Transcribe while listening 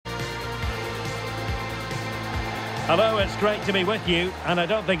Hello, it's great to be with you, and I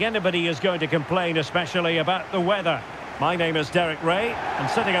don't think anybody is going to complain, especially about the weather. My name is Derek Ray, and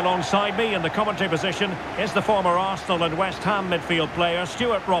sitting alongside me in the commentary position is the former Arsenal and West Ham midfield player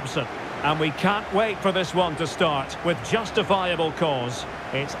Stuart Robson. And we can't wait for this one to start with justifiable cause.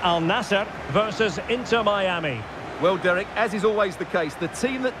 It's Al Nassr versus Inter Miami. Well, Derek, as is always the case, the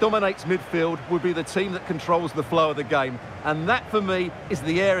team that dominates midfield will be the team that controls the flow of the game. And that, for me, is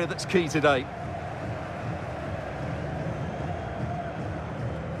the area that's key today.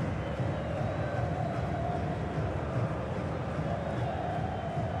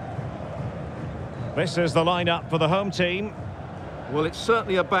 This is the lineup for the home team. Well, it's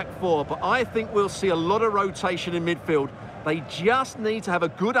certainly a back four, but I think we'll see a lot of rotation in midfield. They just need to have a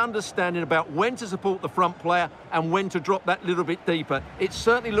good understanding about when to support the front player and when to drop that little bit deeper. It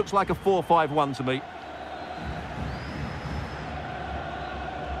certainly looks like a 4-5-1 to me.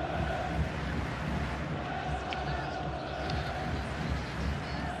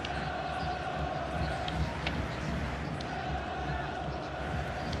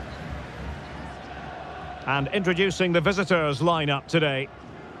 And introducing the visitors lineup today.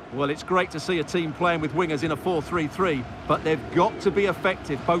 Well, it's great to see a team playing with wingers in a 4-3-3, but they've got to be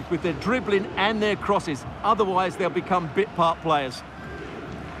effective, both with their dribbling and their crosses. Otherwise, they'll become bit-part players.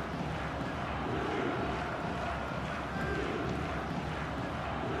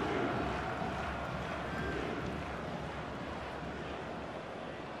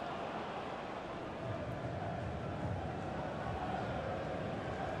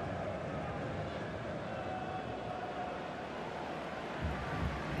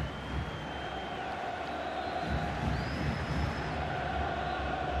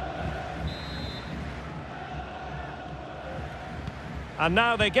 And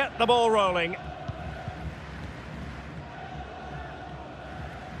now they get the ball rolling.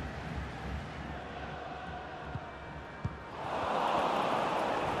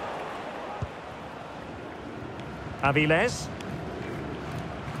 Aviles.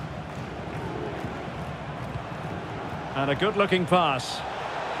 And a good-looking pass.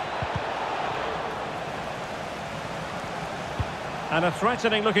 And a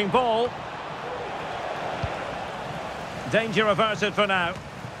threatening-looking ball. Danger averted for now.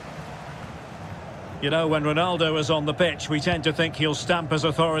 You know, when Ronaldo is on the pitch, we tend to think he'll stamp his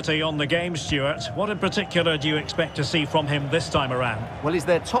authority on the game, Stuart. What in particular do you expect to see from him this time around? Well, he's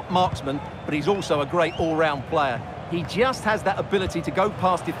their top marksman, but he's also a great all-round player. He just has that ability to go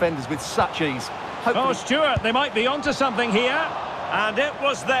past defenders with such ease. Oh, Stuart, they might be onto something here. And it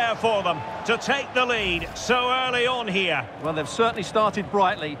was there for them to take the lead so early on here. Well, they've certainly started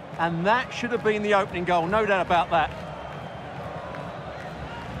brightly, and that should have been the opening goal, no doubt about that.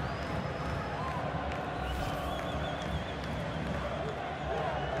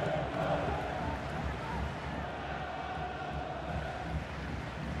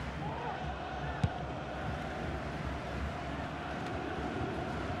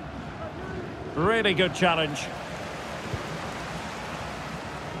 Really good challenge.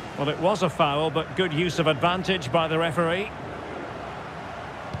 Well, it was a foul, but good use of advantage by the referee.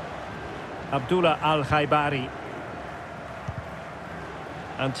 Abdullah Al-Khaibari.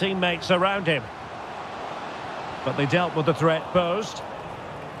 And teammates around him. But they dealt with the threat posed.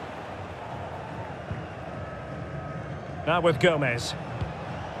 Now with Gomez.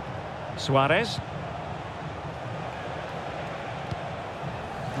 Suarez.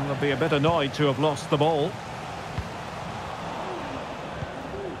 They'll be a bit annoyed to have lost the ball.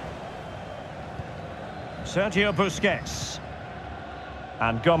 Sergio Busquets.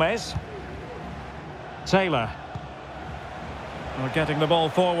 And Gomez. Taylor. We're getting the ball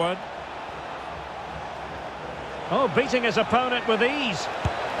forward. Oh, beating his opponent with ease.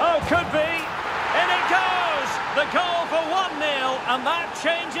 Oh, could be. In it goes! The goal for 1-0, and that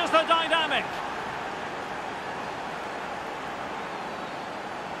changes the dynamic.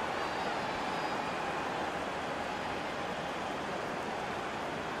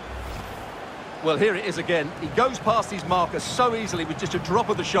 Well, here it is again. He goes past his marker so easily with just a drop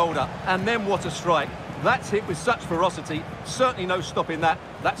of the shoulder, and then what a strike. That's hit with such ferocity. Certainly no stopping that.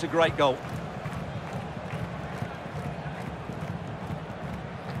 That's a great goal.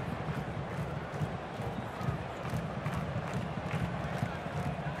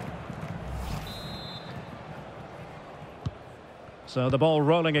 So the ball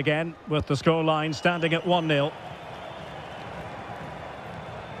rolling again with the scoreline standing at 1-0.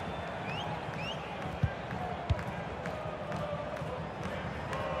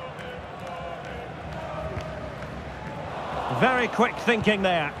 Very quick thinking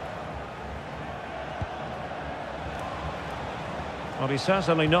there. Well, he's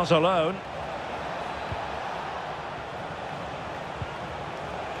certainly not alone.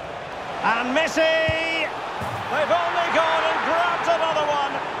 And Messi! They've only gone and grabbed another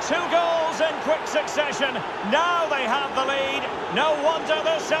one. 2 goals in quick succession. Now they have the lead. No wonder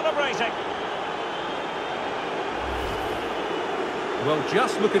they're celebrating. Well,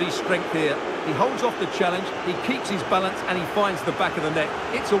 just look at his strength here. He holds off the challenge, he keeps his balance, and he finds the back of the net.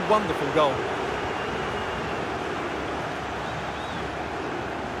 It's a wonderful goal.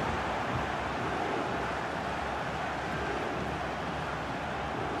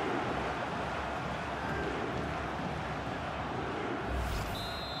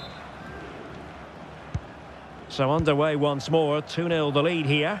 So underway once more, 2-0 the lead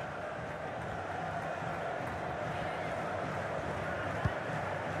here.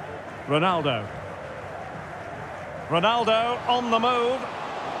 Ronaldo. Ronaldo on the move.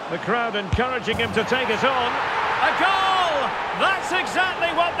 The crowd encouraging him to take it on. A goal! That's exactly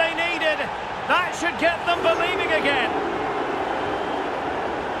what they needed. That should get them believing again.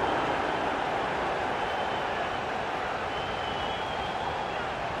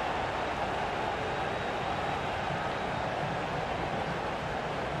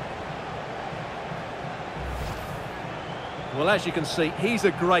 Well, as you can see, he's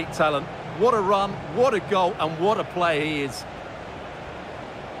a great talent. What a run, what a goal, and what a player he is.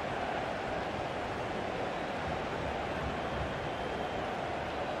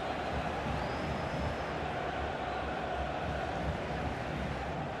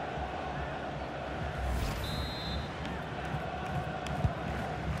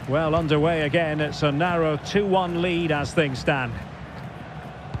 Well, underway again. It's a narrow 2-1 lead as things stand.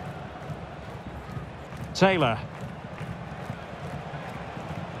 Taylor.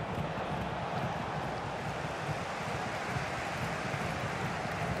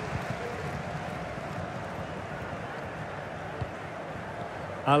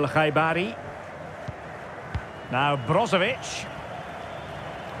 Al-Khaibari. Now Brozovic.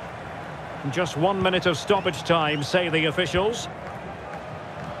 Just 1 minute of stoppage time, say the officials.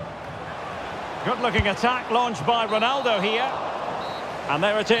 Good-looking attack launched by Ronaldo here. And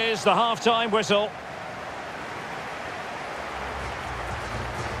there it is, the half-time whistle.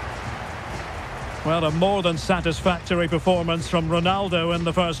 Well, a more than satisfactory performance from Ronaldo in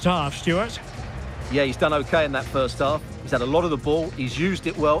the first half, Stuart. Yeah, he's done okay in that first half. He's had a lot of the ball, he's used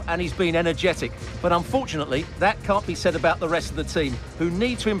it well, and he's been energetic. But unfortunately, that can't be said about the rest of the team, who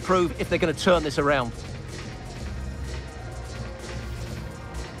need to improve if they're going to turn this around.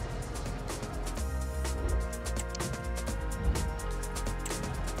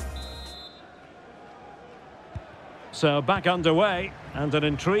 So back underway, and an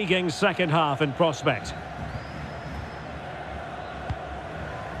intriguing second half in prospect.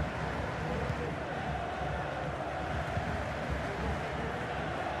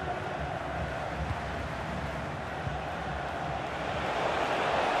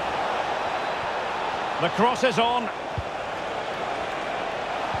 The cross is on.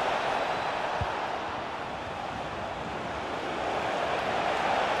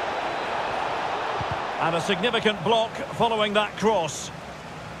 And a significant block following that cross.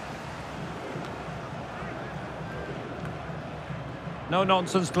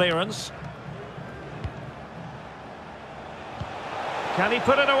 No-nonsense clearance. Can he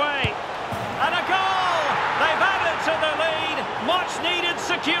put it away? And a goal! They've added to the lead. Much-needed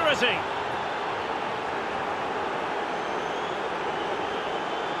security.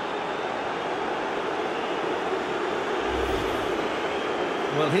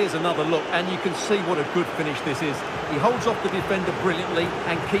 Well, here's another look, and you can see what a good finish this is. He holds off the defender brilliantly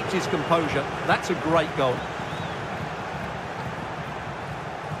and keeps his composure. That's a great goal.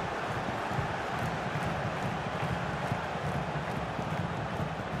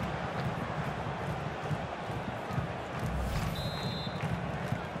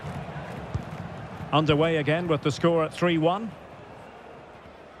 Underway again with the score at 3-1.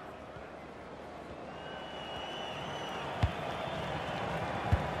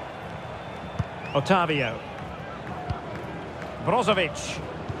 Otavio. Brozovic.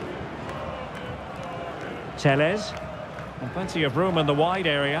 Teles. And plenty of room in the wide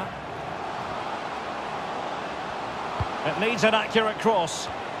area. It needs an accurate cross.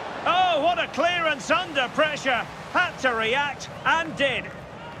 Oh, what a clearance under pressure. Had to react and did.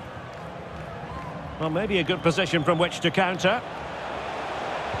 Well, maybe a good position from which to counter.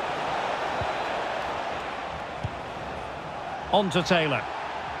 On to Taylor.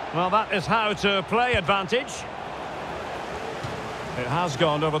 Well, that is how to play advantage. It has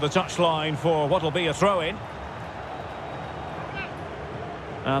gone over the touchline for what will be a throw-in.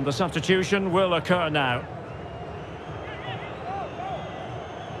 And the substitution will occur now.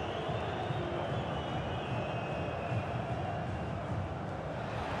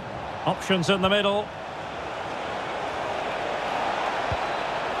 Options in the middle.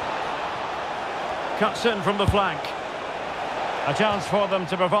 Cuts in from the flank. A chance for them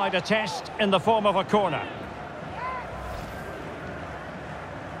to provide a test in the form of a corner.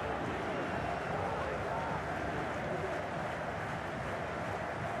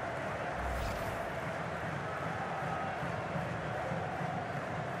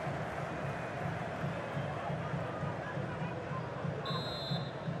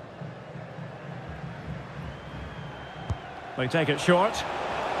 They take it short.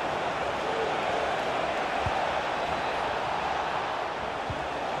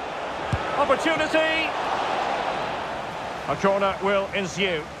 Opportunity! A corner will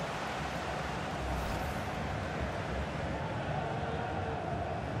ensue.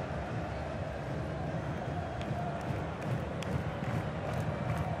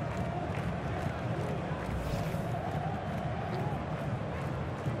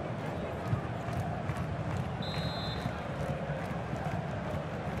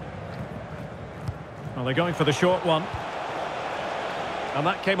 Well, they're going for the short one. And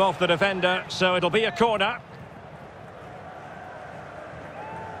that came off the defender, so it'll be a corner.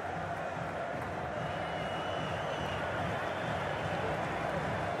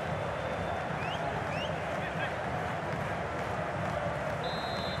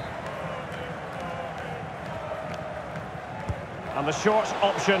 And the short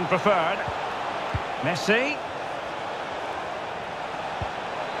option preferred. Messi.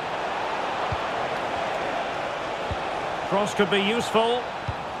 Cross could be useful.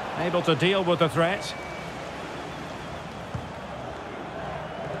 Able to deal with the threat.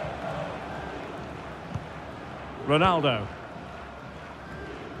 Ronaldo.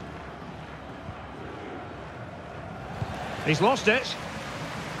 He's lost it.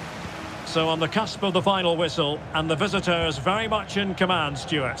 So on the cusp of the final whistle, and the visitors very much in command,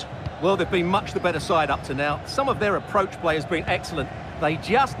 Stuart. Well, they've been much the better side up to now. Some of their approach play has been excellent. They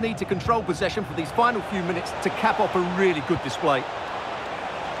just need to control possession for these final few minutes to cap off a really good display.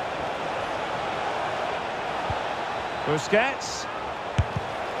 Busquets.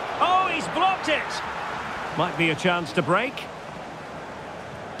 Oh, he's blocked it. Might be a chance to break.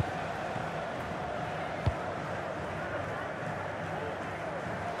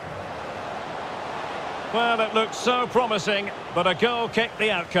 Well, it looked so promising, but a goal kicked the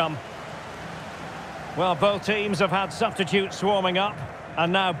outcome. Well, both teams have had substitutes warming up,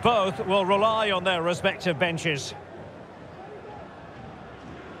 and now both will rely on their respective benches.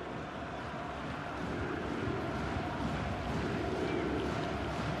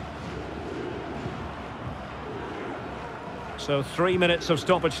 So 3 minutes of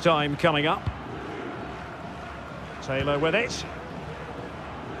stoppage time coming up. Taylor with it.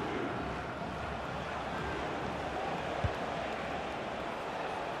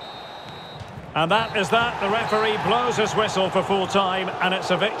 And that is that. The referee blows his whistle for full time, and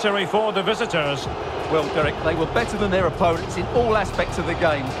it's a victory for the visitors. Well, Derek, they were better than their opponents in all aspects of the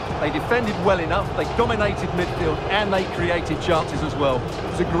game. They defended well enough, they dominated midfield, and they created chances as well.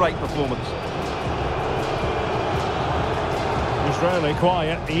 It was a great performance. He's rarely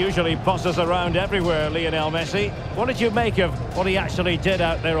quiet. He usually buzzes around everywhere, Lionel Messi. What did you make of what he actually did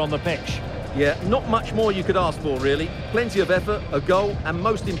out there on the pitch? Yeah, not much more you could ask for, really. Plenty of effort, a goal, and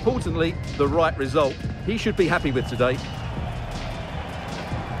most importantly, the right result. He should be happy with today.